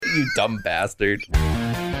You dumb bastard.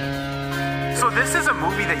 So this is a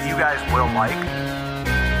movie that you guys will like?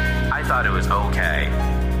 I thought it was okay.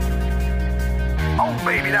 Oh,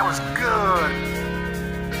 baby, that was good.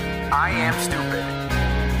 I am stupid.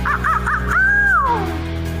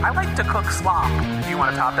 I like to cook slop. Do you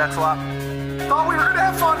want to top that slop? Thought we were going to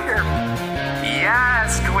have fun here.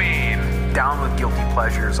 Yes, queen. Down with guilty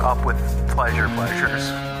pleasures, up with pleasures.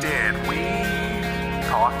 Did we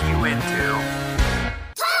talk you into...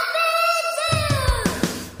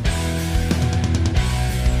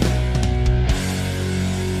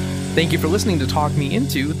 Thank you for listening to Talk Me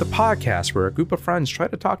Into, the podcast where a group of friends try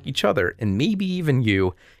to talk each other, and maybe even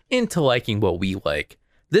you, into liking what we like.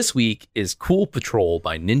 This week is Cool Patrol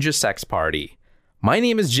by Ninja Sex Party. My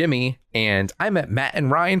name is Jimmy, and I met Matt and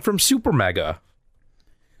Ryan from Super Mega.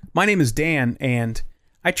 My name is Dan, and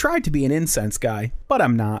I tried to be an incense guy, but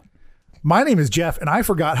I'm not. My name is Jeff, and I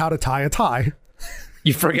forgot how to tie a tie.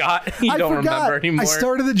 You forgot? You don't remember anymore? I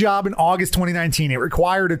started the job in August 2019. It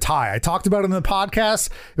required a tie. I talked about it in the podcast.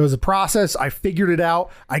 It was a process. I figured it out.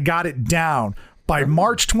 I got it down. By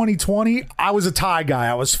March 2020, I was a tie guy.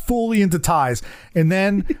 I was fully into ties. And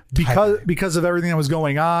then because of everything that was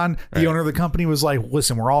going on, the owner of the company was like,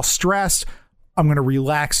 listen, we're all stressed. I'm going to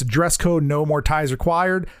relax the dress code. No more ties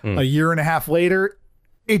required. A year and a half later,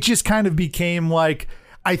 it just kind of became like,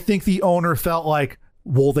 I think the owner felt like,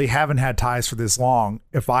 well, they haven't had ties for this long.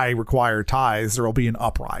 If I require ties, there will be an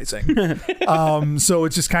uprising. So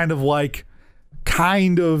it's just kind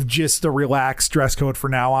of just a relaxed dress code for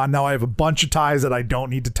now on. Now I have a bunch of ties that I don't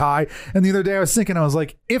need to tie. And the other day I was thinking, I was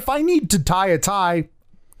like, if I need to tie a tie,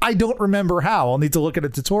 I don't remember how. I'll need to look at a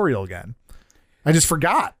tutorial again. I just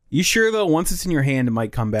forgot. You sure, though, once it's in your hand, it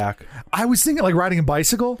might come back? I was thinking like riding a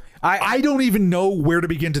bicycle. I don't even know where to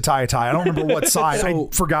begin to tie a tie. I don't remember what side. I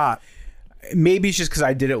forgot. Maybe it's just because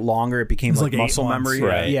I did it longer. It became like muscle memory.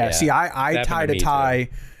 Right, yeah. See, I tied a tie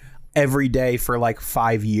every day for like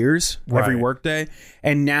 5 years, every work day.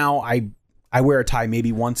 And now I wear a tie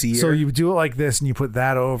maybe once a year. So you do it like this and you put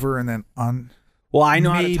that over and then on. Well, I know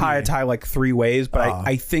how to tie a tie like 3 ways, but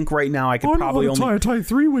I think right now I could probably only tie a tie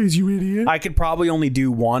 3 ways, you idiot. I could probably only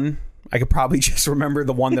do one. I could probably just remember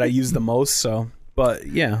the one that I use the most. So, but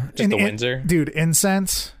yeah. Just the Windsor. Dude,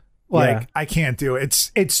 incense. I can't do it.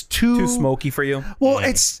 It's too smoky for you. Well,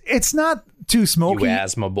 it's not too smoky. You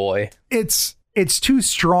asthma boy. It's too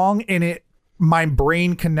strong in it. My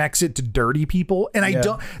brain connects it to dirty people, and I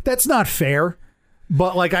don't. That's not fair.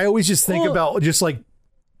 But like, I always just think about just like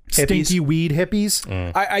stinky weed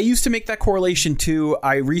hippies. I used to make that correlation too.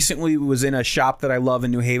 I recently was in a shop that I love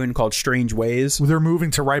in New Haven called Strange Ways. They're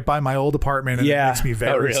moving to right by my old apartment, and it makes me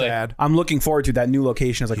very sad. I'm looking forward to that new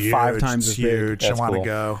location. It's like huge, 5 times as huge. big. I want to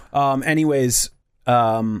go. Anyways,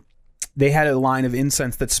 they had a line of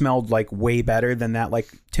incense that smelled like way better than that like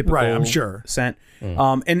typical I'm sure. scent.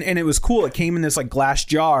 And it was cool. It came in this like glass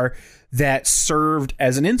jar that served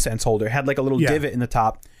as an incense holder. It had like a little divot in the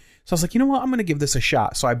top. So I was like, you know what? I'm going to give this a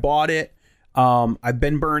shot. So I bought it. I've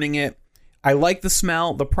been burning it. I like the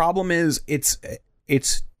smell. The problem is it's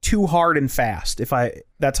too hard and fast.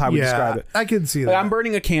 That's how I would describe it. I can see that. Like, I'm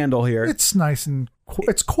burning a candle here. It's nice and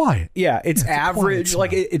it's quiet. Yeah, it's average.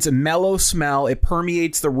 Like it's a mellow smell. It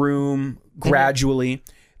permeates the room gradually.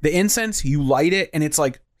 The incense, you light it and it's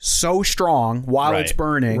like so strong while it's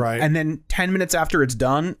burning. Right. And then 10 minutes after it's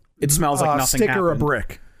done, it smells like nothing stick happened. or a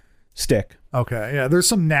brick? Stick. Okay, yeah. There's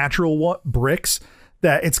some natural bricks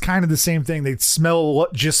that it's kind of the same thing. They smell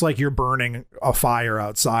just like you're burning a fire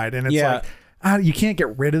outside, and it's like you can't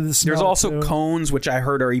get rid of the smell. There's also cones, which I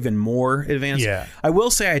heard are even more advanced. Yeah. I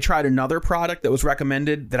will say I tried another product that was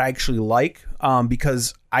recommended that I actually like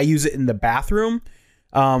because I use it in the bathroom.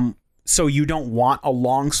 So you don't want a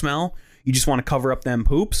long smell. You just want to cover up them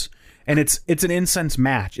poops. And it's an incense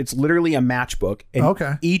match. It's literally a matchbook.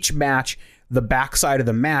 And each match, the backside of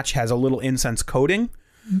the match has a little incense coating.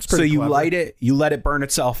 So you light it, you let it burn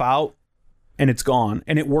itself out, and it's gone.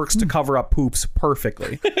 And it works to cover up poops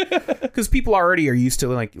perfectly. Because people already are used to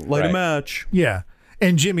like light a match. Yeah.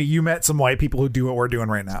 And Jimmy, you met some white people who do what we're doing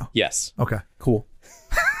right now. Yes. Okay. Cool.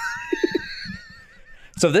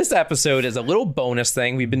 So this episode is a little bonus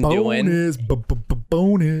thing we've been doing.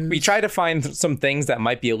 Bonus. We try to find some things that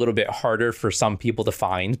might be a little bit harder for some people to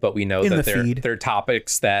find, but we know that they're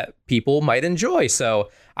topics that people might enjoy.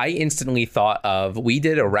 So I instantly thought of, we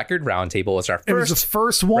did a record roundtable. It's our first. It was the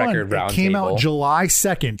first one. It came out July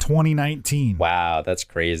 2nd, 2019. Wow, that's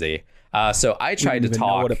crazy. So I tried to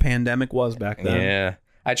talk. Know what a pandemic was back then. Yeah.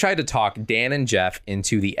 I tried to talk Dan and Jeff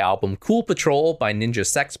into the album Cool Patrol by Ninja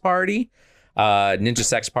Sex Party. Ninja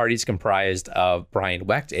Sex Party is comprised of Brian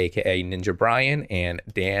Wecht, aka Ninja Brian, and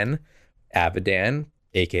Dan Avidan,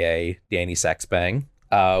 aka Danny Sexbang,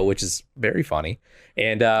 which is very funny.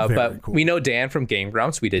 And but cool. we know Dan from Game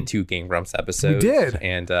Grumps. We did 2 Game Grumps episodes. We did.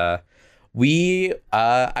 And I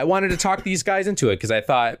wanted to talk these guys into it because I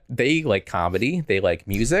thought they like comedy, they like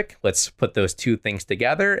music. Let's put those 2 things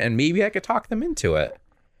together, and maybe I could talk them into it.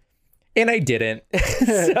 And I didn't.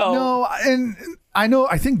 So, No, and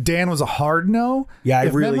I think Dan was a hard no. Yeah, I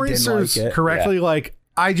if really memory didn't serves like it. correctly. Like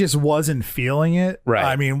I just wasn't feeling it. Right.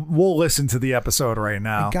 I mean, we'll listen to the episode right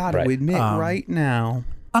now. I gotta Right. admit right now.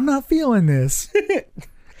 I'm not feeling this.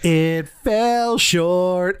 It fell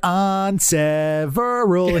short on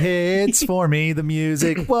several hits for me. The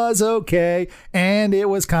music was okay, and it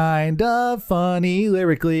was kind of funny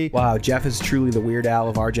lyrically. Wow, Jeff is truly the Weird Al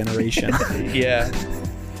of our generation. yeah.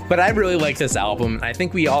 But I really like this album. I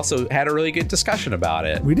think we also had a really good discussion about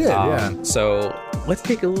it. We did, yeah. So let's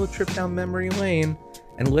take a little trip down memory lane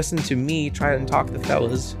and listen to me try and talk the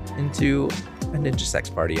fellas into a Ninja Sex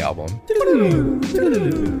Party album. I'm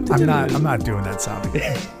not doing that sound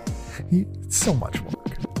again. It's so much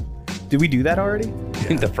work. Did we do that already?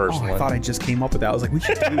 The first Oh, one. I thought I just came up with that. I was like, we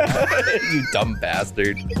should do that. You dumb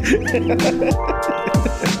bastard.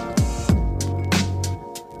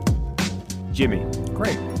 Jimmy,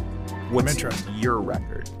 Great. what's interested. your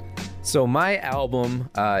record? So my album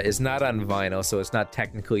is not on vinyl, so it's not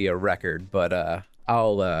technically a record, but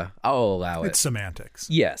I'll allow it. It's semantics.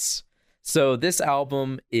 Yes. So this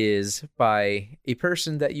album is by a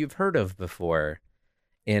person that you've heard of before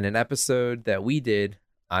in an episode that we did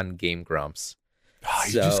on Game Grumps. Oh,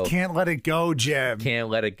 you just can't let it go, Jim. Can't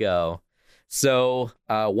let it go. So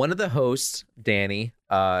one of the hosts, Danny,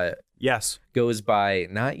 Yes. goes by,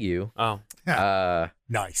 not you, Oh.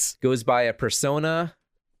 Nice. goes by a persona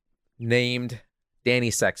named Danny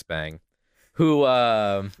Sexbang, who,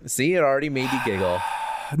 see, it already made you giggle.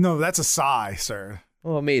 No, that's a sigh, sir.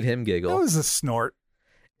 Well, it made him That giggle. was a snort.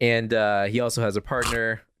 And he also has a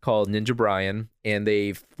partner called Ninja Brian, and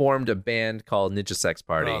they formed a band called Ninja Sex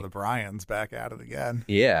Party. Oh, the Bryans back at it again.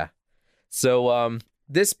 Yeah. So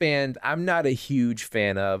this band I'm not a huge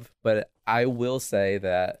fan of, but I will say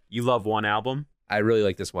that You love one album? I really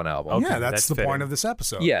like this one album. Okay, yeah, that's that's the fitting. point of this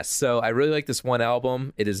episode. Yes, so I really like this one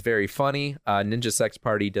album. It is very funny. Ninja Sex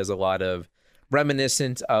Party does a lot of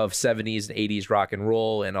reminiscent of 70s and 80s rock and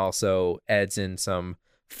roll, and also adds in some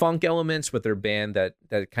funk elements with their band that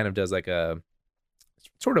kind of does like a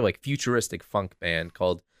sort of like futuristic funk band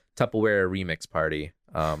called Tupperware Remix Party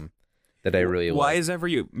that I really Why like. is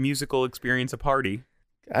every musical experience a party?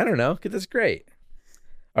 I don't know, because it's great.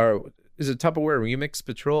 Or is it Tupperware Remix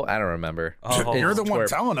Patrol? I don't remember. Oh. You're the one Tupperware-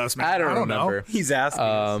 telling us, man. I don't remember. know. He's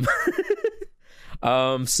asking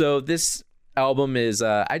us. So this album is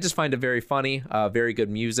I just find it very funny, very good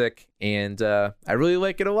music, and I really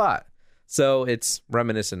like it a lot. So it's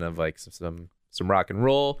reminiscent of like some rock and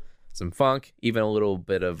roll, some funk, even a little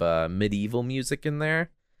bit of medieval music in there.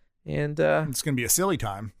 And It's going to be a silly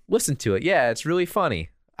time. listen to it. Yeah, it's really funny.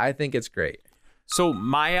 I think it's great. So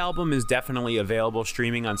my album is definitely available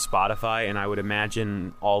streaming on Spotify, and I would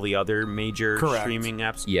imagine all the other major Correct. streaming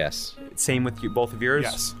apps. Yes. Same with both of yours?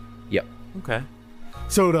 Yes. Yep. Okay.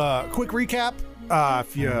 So to quick recap,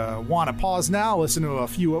 if you want to pause now, listen to a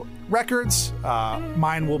few records.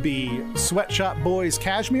 Mine will be Sweatshop Boys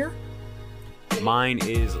Cashmere. Mine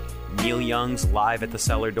is Neil Young's Live at the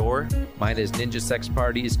Cellar Door. Mine is Ninja Sex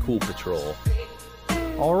Party's Cool Patrol.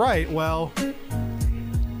 All right, well,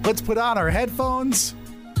 let's put on our headphones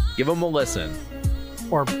Give them a listen.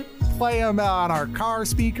 or play them on our car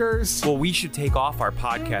speakers. Well, we should take off our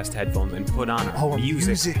podcast headphones and put on our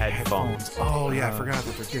music headphones. Oh, yeah, I forgot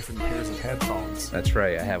that they're different pairs of headphones. That's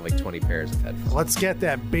right. I have like 20 pairs of headphones. Let's get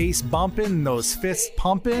that bass bumping, those fists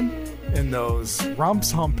pumping, and those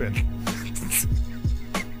rumps humping.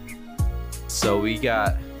 So we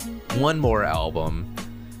got one more album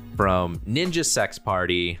from Ninja Sex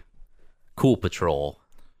Party, Cool Patrol.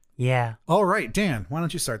 Yeah. All right, Dan, why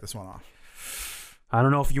don't you start this one off? I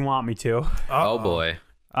don't know if you want me to. Oh boy.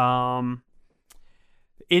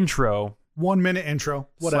 Intro 1 minute intro,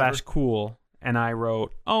 whatever. / cool. And I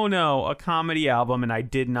wrote, oh no, a comedy album, and I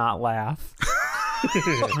did not laugh.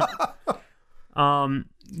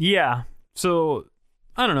 Yeah. So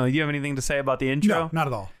I don't know. Do you have anything to say about the intro? No, not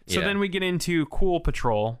at all. So Yeah. then we get into Cool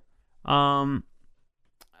Patrol. I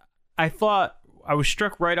thought I was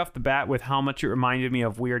struck right off the bat with how much it reminded me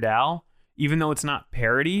of Weird Al, even though it's not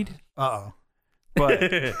parodied. Uh-oh. But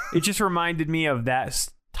it just reminded me of that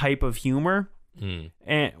type of humor, and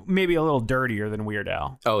maybe a little dirtier than Weird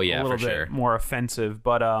Al. Oh, yeah, a little for bit sure. more offensive,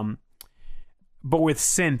 but with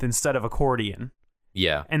synth instead of accordion,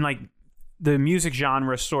 Yeah. and like the music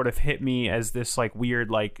genre sort of hit me as this like weird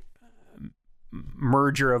like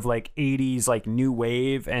merger of like 80s like new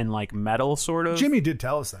wave and like metal sort of. Jimmy did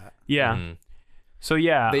tell us that. Yeah. So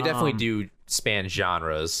yeah, They definitely do span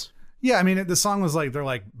genres. Yeah, I mean, the song was like they're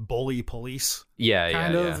like bully police, Yeah,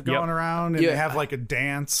 kind yeah, of yeah. going around, and Yeah, they have like a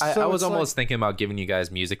dance. I So was it's like- almost thinking about giving you guys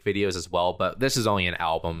music videos as well, but this is only an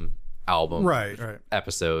album right.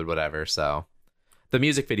 episode, whatever. So the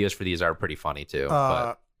music videos for these are pretty funny too.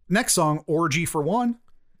 But Next song, Orgy for One.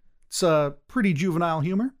 It's a pretty juvenile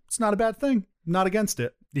humor. It's not a bad thing. Not against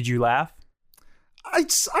it. did you laugh? I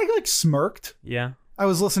like smirked. Yeah. I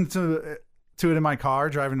was listening to it in my car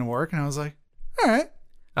driving to work, and I was like, all right.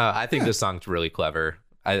 I think this song's really clever.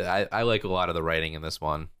 I like a lot of the writing in this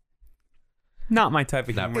one. Not my type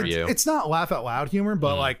of Not humor. for you. It's not laugh out loud humor,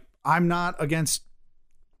 but like I'm not against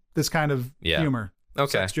this kind of humor.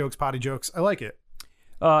 Okay. Sex jokes, potty jokes. I like it.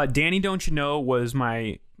 Danny Don't You Know was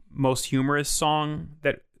my most humorous song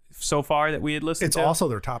that so far that we had listened It's to. also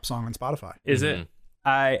their top song on Spotify. Is it?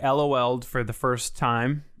 I LOL'd for the first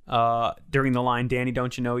time during the line, Danny,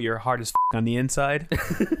 don't you know your heart is on the inside?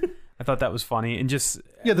 I thought that was funny. And just...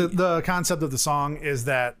 Yeah, the concept of the song is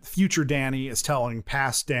that future Danny is telling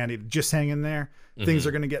past Danny to just hang in there. Things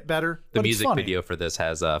are going to get better. The but music it's funny. video for this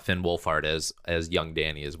has Finn Wolfhard as young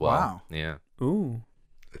Danny as well. Wow. Yeah. Ooh.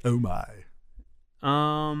 Oh my.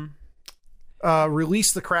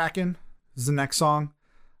 Release the Kraken is the next song.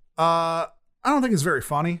 I don't think it's very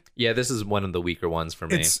funny. Yeah, this is one of the weaker ones for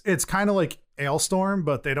me. It's kind of like Ailstorm,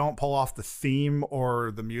 but they don't pull off the theme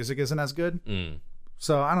or the music isn't as good.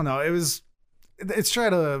 So I don't know. It's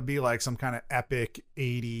trying to be like some kind of epic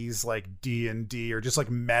 80s like D&D or just like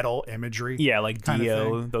metal imagery. Yeah, like kind of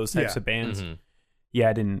Dio, thing. those types Yeah. of bands. Yeah,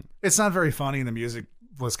 I didn't... It's not very funny, and the music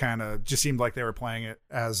was kind of just seemed like they were playing it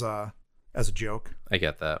as a joke. I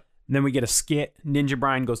get that. And then we get a skit. Ninja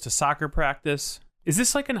Brian goes to soccer practice. Is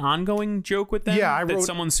this like an ongoing joke with them? Yeah, I that wrote-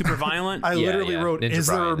 someone's super violent? I literally wrote, Ninja "Is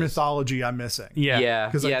there a Brian is- mythology I'm missing?" yeah.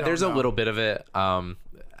 Yeah, 'Cause I don't there's a know. little bit of it.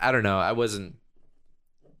 I don't know. I wasn't,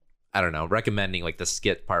 recommending like the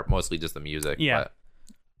skit part, mostly just the music. Yeah.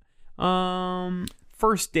 But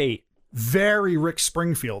First date. Very Rick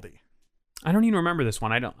Springfieldy. I don't even remember this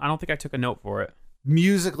one. I don't think I took a note for it.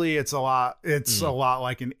 Musically, it's a lot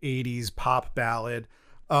like an 80s pop ballad.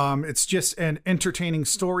 It's just an entertaining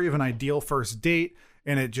story of an ideal first date,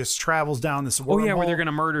 and it just travels down this wormhole. Oh yeah, where they're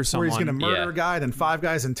gonna murder someone. Where he's going to murder Yeah. a guy, then 5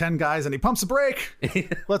 guys and 10 guys, and he pumps the brake.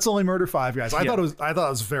 Let's only murder 5 guys. I thought it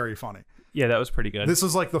was very funny. Yeah, that was pretty good. This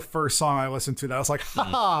was like the first song I listened to that I was like, ha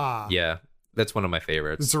ha. yeah, that's one of my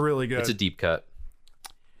favorites. It's really good. It's a deep cut.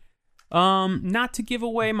 Not to give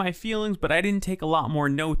away my feelings, but I didn't take a lot more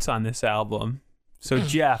notes on this album. So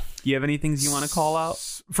Jeff, do you have any things you want to call out?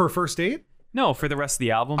 For first date, No, for the rest of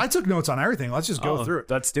the album. I took notes on everything. Let's just go through it.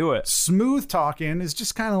 Let's do it. Smooth Talking is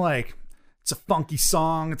just kind of like, it's a funky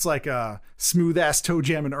song. It's like a smooth ass Toe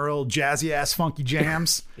Jam and Earl, jazzy ass funky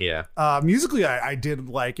jams. Yeah, Musically, I did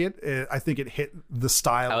like it. I think it hit the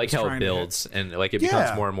style. I like was how trying it to hit. builds and like it Yeah.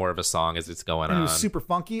 becomes more and more of a song as it's going And it on. was super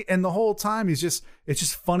funky. And the whole time, it's just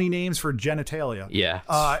funny names for genitalia. Yeah.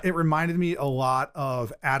 It reminded me a lot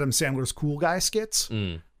of Adam Sandler's Cool Guy skits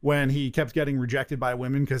when he kept getting rejected by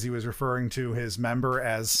women because he was referring to his member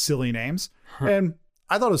as silly names. And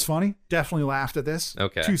I thought it was funny. Definitely laughed at this.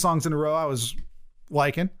 Okay. 2 songs in a row I was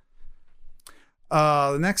liking.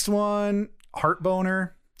 The next one, Heart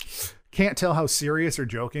Boner. Can't tell how serious or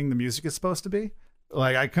joking the music is supposed to be.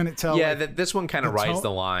 Like, I couldn't tell. yeah, like, this one kind of the rides tone-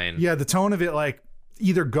 the line. yeah, the tone of it, like,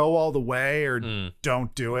 either go all the way or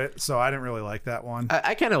don't do it. So I didn't really like that one.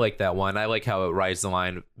 I kind of like that one. I like how it rides the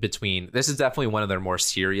line between. This is definitely one of their more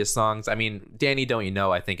serious songs. I mean, Danny, Don't You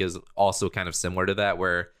Know, I think is also kind of similar to that,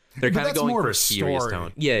 where they're But kind of that's going more for of a a serious story.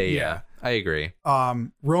 tone. Yeah. Yeah. I agree.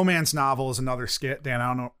 Romance Novel is another skit. Dan,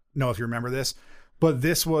 I don't know if you remember this, but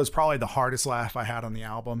this was probably the hardest laugh I had on the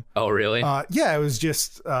album. Oh, really? Yeah, it was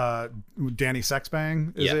just Danny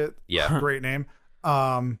Sexbang, is Yeah. it? Yeah. Great name.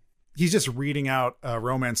 He's just reading out a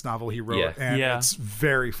romance novel he wrote, Yeah. and Yeah. it's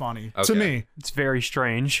very funny to Okay. me. It's very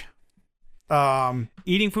strange.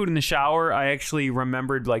 Eating food in the shower, I actually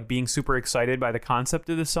remembered like being super excited by the concept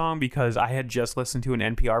of the song because I had just listened to an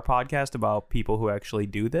NPR podcast about people who actually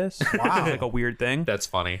do this. Wow. Like a weird thing. That's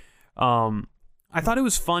funny. I thought it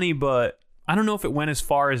was funny, but I don't know if it went as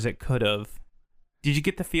far as it could have. Did you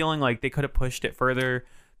get the feeling like they could have pushed it further?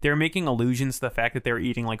 They're making allusions to the fact that they're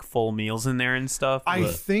eating like full meals in there and stuff. I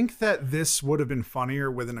but- think that this would have been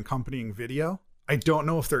funnier with an accompanying video. I don't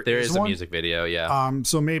know if there There is a one. music video. Yeah.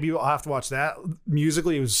 So maybe I'll have to watch that.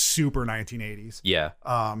 Musically, it was super 1980s. Yeah.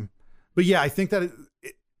 But yeah, I think that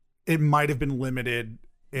it might have been limited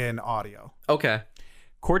in audio. Okay.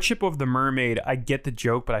 Courtship of the Mermaid, I get the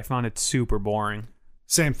joke, but I found it super boring.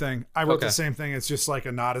 Same thing. I wrote Okay. the same thing. It's just like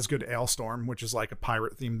a not as good Ailstorm, which is like a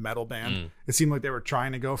pirate themed metal band. It seemed like they were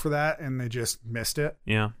trying to go for that and they just missed it.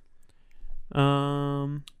 Yeah.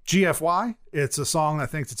 GFY, it's a song that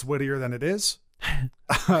thinks it's wittier than it is.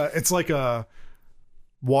 It's like a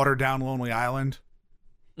watered down Lonely Island.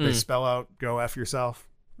 They spell out "go F yourself."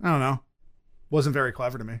 I don't know. Wasn't very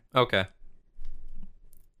clever to me. Okay.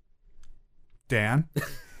 Dan.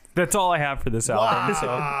 That's all I have for this album. So.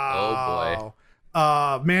 Oh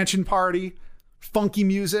boy. Mansion Party, funky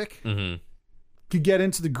music. Mm-hmm. Could get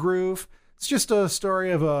into the groove. It's just a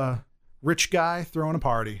story of a rich guy throwing a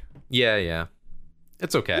party. Yeah.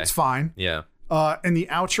 It's okay. It's fine. Yeah. And the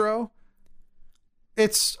outro, I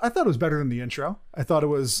thought it was better than the intro. I thought it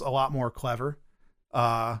was a lot more clever.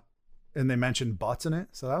 And they mentioned butts in it,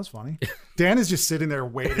 so that was funny. Dan is just sitting there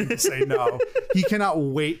waiting to say no. He cannot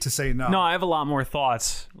wait to say no. No, I have a lot more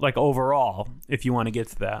thoughts, like overall, if you want to get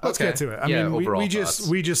to that. Let's get to it. I mean, we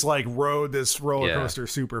just like rode this roller coaster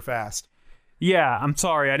super fast. Yeah, I'm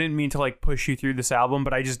sorry. I didn't mean to like push you through this album,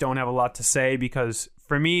 but I just don't have a lot to say because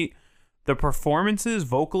for me, the performances,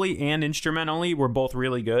 vocally and instrumentally, were both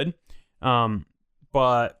really good.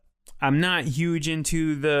 But I'm not huge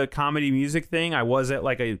into the comedy music thing. I was at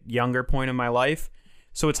like a younger point in my life.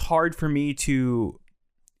 So it's hard for me to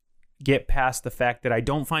get past the fact that I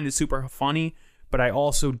don't find it super funny, but I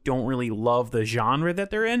also don't really love the genre that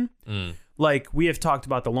they're in. Like we have talked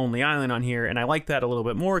about the Lonely Island on here, and I like that a little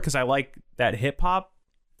bit more because I like that hip hop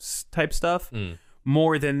type stuff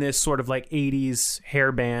more than this sort of like 80s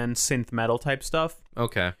hair band synth metal type stuff.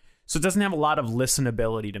 Okay. So it doesn't have a lot of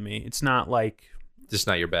listenability to me. It's not like... Just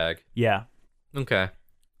not your bag. Yeah. Okay.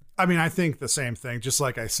 I mean, I think the same thing. Just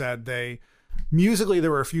like I said, musically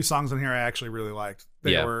there were a few songs on here I actually really liked.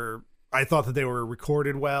 I thought that they were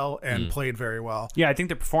recorded well and played very well. Yeah, I think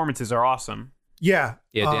the performances are awesome. Yeah.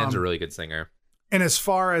 Yeah, Dan's a really good singer. And as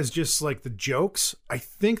far as just like the jokes, I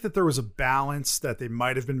think that there was a balance that they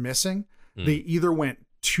might have been missing. They either went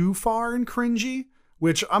too far and cringy,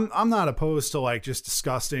 which I'm not opposed to like just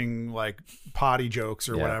disgusting like potty jokes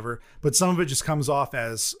or whatever, but some of it just comes off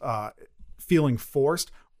as feeling forced,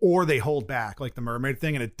 or they hold back like the mermaid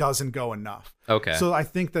thing and it doesn't go enough. Okay. So I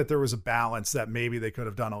think that there was a balance that maybe they could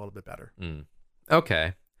have done a little bit better.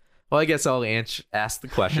 Okay. Well, I guess I'll ask the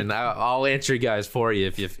question. I'll answer you guys for you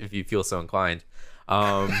if you feel so inclined.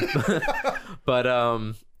 But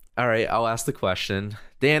all right, I'll ask the question.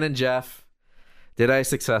 Dan and Jeff, did I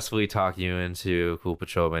successfully talk you into Cool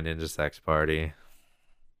Patrol by Ninja Sex Party?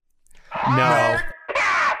 No.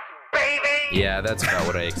 Yeah, that's about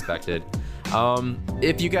what I expected.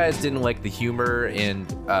 If you guys didn't like the humor and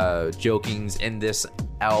jokings in this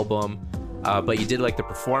album, but you did like the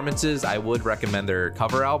performances, I would recommend their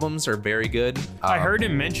cover albums are very good. I heard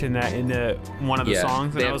him mention that in one of the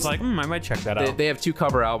songs, and I was like, I might check that out. They have 2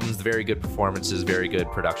 cover albums, very good performances, very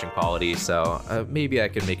good production quality. So maybe I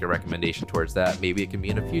could make a recommendation towards that. Maybe it can be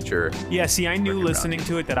in a future. Yeah, see, I knew listening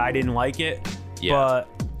to it that I didn't like it, but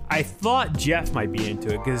I thought Jeff might be into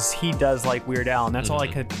it because he does like Weird Al, and that's all I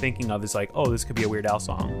kept thinking of is like, oh, this could be a Weird Al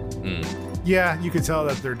song. Yeah, you could tell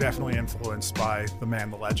that they're definitely influenced by the man,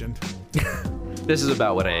 the legend. This is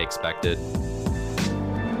about what I expected.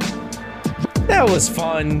 That was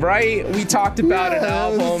fun, right? We talked about an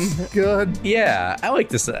album. Good. Yeah, I like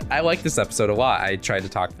this. I like this episode a lot. I tried to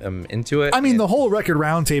talk them into it. I mean, the whole record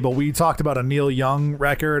roundtable, we talked about a Neil Young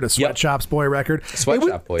record, a Sweatshops Boy record.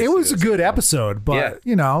 Sweatshop Boys. It was a good episode, but Yeah.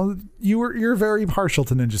 you know, you're very partial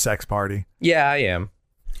to Ninja Sex Party. Yeah, I am.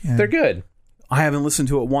 They're good. I haven't listened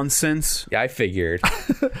to it once since, Yeah, I figured.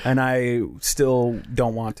 and I still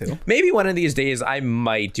don't want to. Maybe one of these days I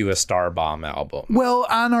might do a Star Bomb album. Well,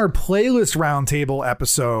 on our playlist roundtable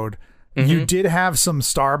episode, you did have some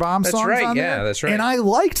Starbomb songs right, on yeah, there, that's right. and I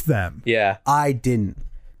liked them. Yeah. I didn't.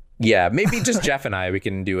 Yeah, maybe just Jeff and we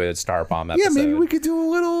can do a Star Bomb episode. Yeah, maybe we could do a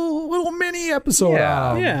little mini episode. Yeah.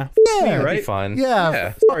 on 'em. Yeah. Yeah, That'd be right? fun.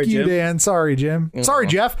 Yeah. Fuck Sorry, you, Jim. Dan. Sorry, Jim. Sorry,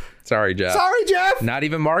 Jeff. Sorry, Jeff. Sorry, Jeff. Not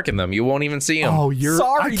even marking them. You won't even see them. Oh, you're.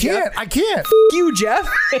 Sorry, I can't. Jeff. I can't. You, Jeff.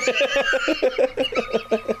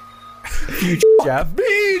 You, Jeff.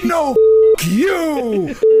 Me no.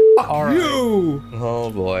 You. All right. You.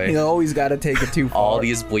 Oh, boy. You always got to take it too far. All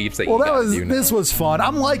these bleeps that Well, you that gotta was. do now. This was fun.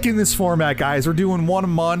 I'm liking this format, guys. We're doing one a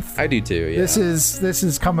month. I do too, yeah. This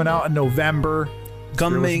is coming out in November.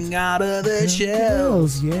 coming out of the shell.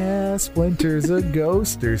 Yeah, Splinter's a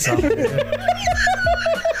ghost or something.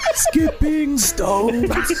 Skipping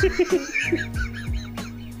stones.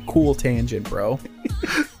 Cool tangent, bro.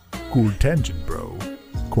 Cool tangent, bro.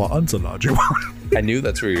 Qua Unsalage. I knew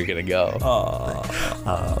that's where you were going to go.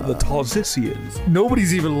 The Talzicians.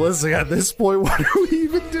 Nobody's even listening at this point. What are we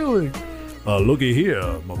even doing? Looky here,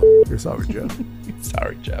 motherfucker. Sorry, Jeff.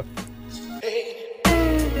 Sorry, Jeff.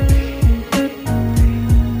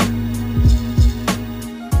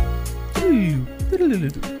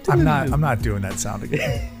 I'm not doing that sound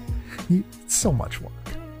again. It's so much work.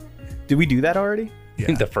 Did we do that already?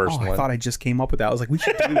 Yeah. The first I one. thought I just came up with that. I was like, we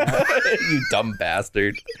should do that. You dumb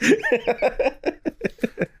bastard.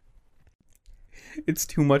 It's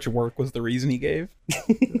too much work was the reason he gave.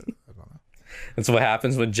 That's what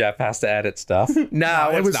happens when Jeff has to edit stuff.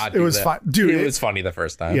 No, it was fun, dude. It was funny the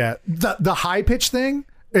first time. Yeah, the high pitch thing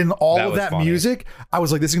and all That of was that funny. music. I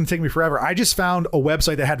was like, this is gonna take me forever. I just found a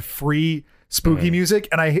website that had free spooky music,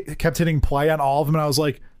 and I kept hitting play on all of them, and I was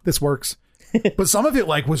like, this works. But some of it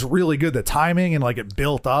like was really good. The timing and like it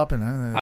built up, and